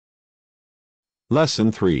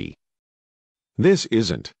Lesson 3. This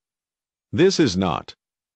isn't. This is not.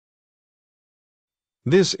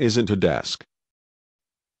 This isn't a desk.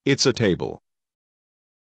 It's a table.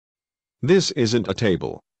 This isn't a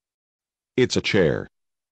table. It's a chair.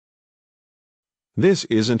 This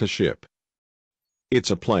isn't a ship.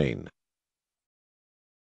 It's a plane.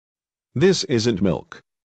 This isn't milk.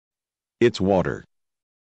 It's water.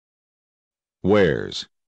 Where's?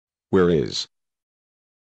 Where is?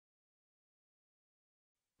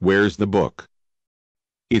 Where's the book?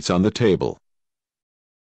 It's on the table.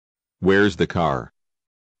 Where's the car?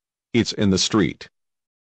 It's in the street.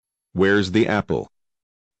 Where's the apple?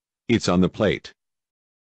 It's on the plate.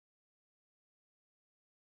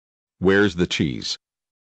 Where's the cheese?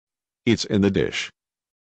 It's in the dish.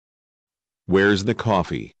 Where's the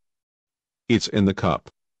coffee? It's in the cup.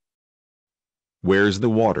 Where's the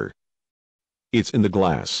water? It's in the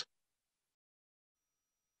glass.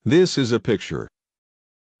 This is a picture.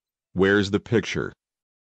 Where's the picture?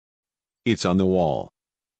 It's on the wall.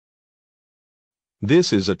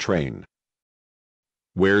 This is a train.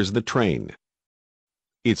 Where's the train?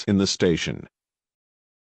 It's in the station.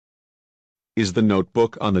 Is the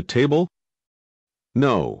notebook on the table?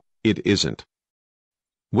 No, it isn't.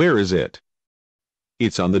 Where is it?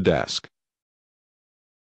 It's on the desk.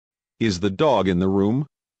 Is the dog in the room?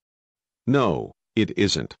 No, it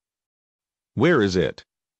isn't. Where is it?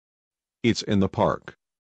 It's in the park.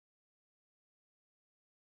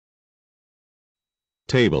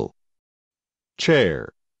 Table, chair,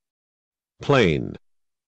 plane,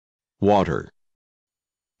 water,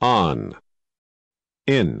 on,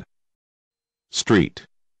 in, street,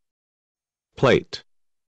 plate,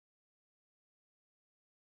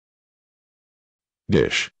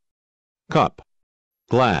 dish, cup,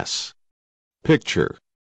 glass, picture,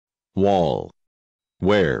 wall,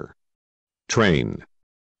 where, train,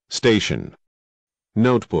 station,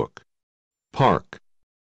 notebook, park.